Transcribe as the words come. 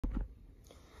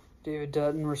David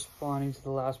Dutton responding to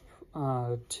the last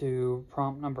to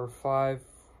prompt number 5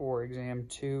 for exam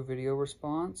 2 video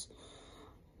response.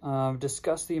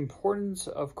 Discuss the importance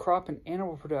of crop and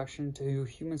animal production to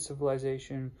human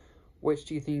civilization. Which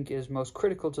do you think is most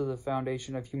critical to the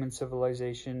foundation of human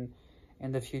civilization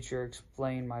in the future?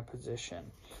 Explain my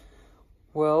position.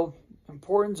 Well,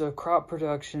 importance of crop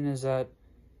production is that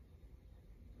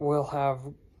we'll have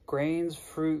grains,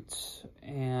 fruits,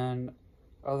 and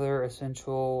other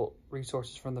essential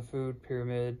resources from the food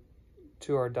pyramid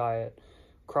to our diet.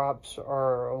 Crops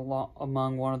are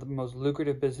among one of the most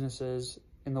lucrative businesses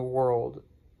in the world,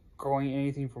 growing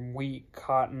anything from wheat,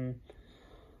 cotton,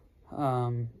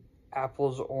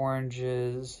 apples,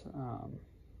 oranges,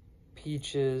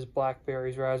 peaches,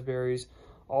 blackberries, raspberries,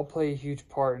 all play a huge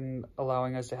part in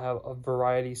allowing us to have a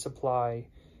variety supply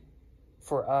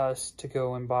for us to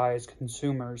go and buy as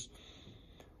consumers.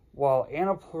 While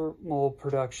animal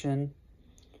production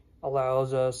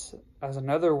allows us as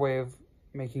another way of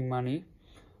making money,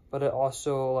 but it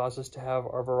also allows us to have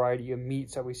our variety of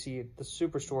meats that we see at the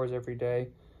superstores every day,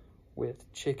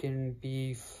 with chicken,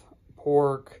 beef,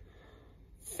 pork,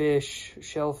 fish,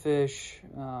 shellfish,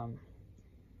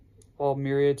 all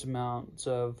myriads amounts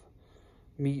of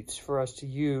meats for us to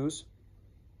use.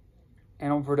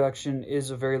 Animal production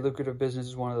is a very lucrative business.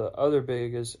 It's one of the other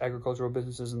biggest agricultural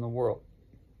businesses in the world.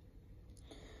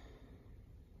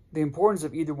 The importance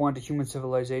of either one to human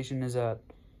civilization is that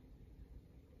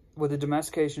with the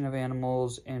domestication of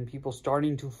animals and people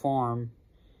starting to farm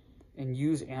and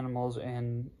use animals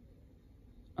in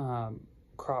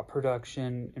crop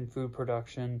production and food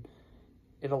production,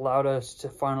 it allowed us to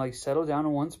finally settle down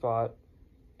in one spot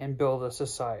and build a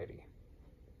society.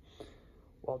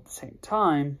 While at the same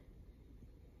time,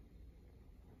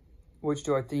 which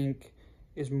do I think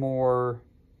is more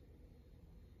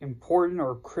important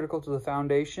or critical to the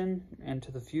foundation and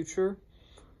to the future?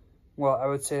 Well, I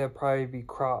would say that'd probably be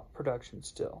crop production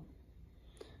still.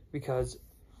 Because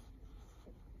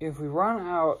if we run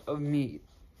out of meat,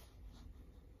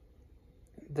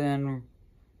 then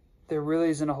there really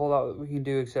isn't a whole lot that we can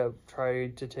do except try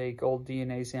to take old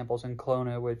DNA samples and clone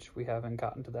it, which we haven't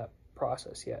gotten to that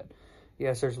process yet.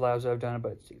 Yes, there's labs that have done it,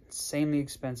 but it's insanely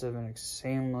expensive and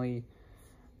insanely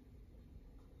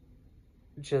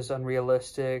just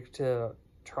unrealistic to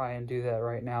try and do that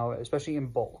right now, especially in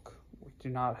bulk. We do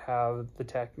not have the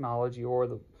technology or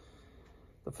the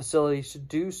facilities to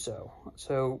do so.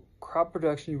 So crop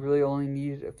production, you really only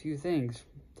need a few things: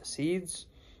 the seeds,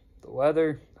 the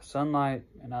weather, the sunlight,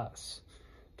 and us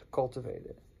to cultivate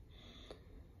it.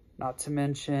 Not to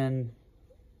mention,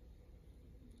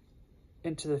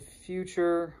 into the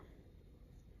future,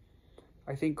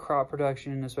 I think crop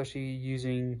production, especially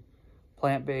using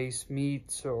plant-based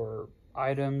meats or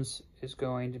items, is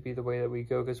going to be the way that we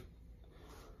go, because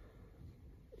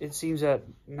it seems that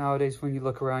nowadays when you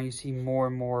look around, you see more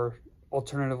and more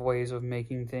alternative ways of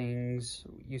making things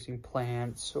using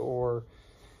plants or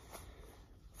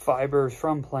fibers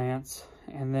from plants.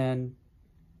 And then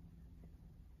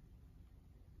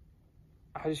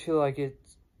I just feel like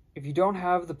if you don't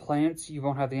have the plants, you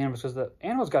won't have the animals, because the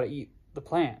animals got to eat the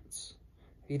plants.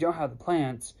 If you don't have the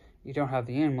plants, you don't have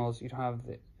the animals. You don't have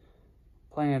the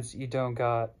plants, you don't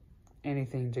got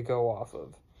anything to go off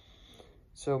of.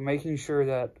 So making sure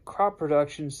that crop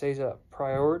production stays a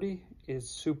priority is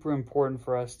super important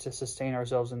for us to sustain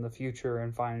ourselves in the future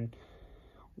and find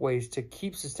ways to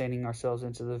keep sustaining ourselves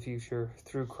into the future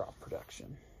through crop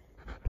production.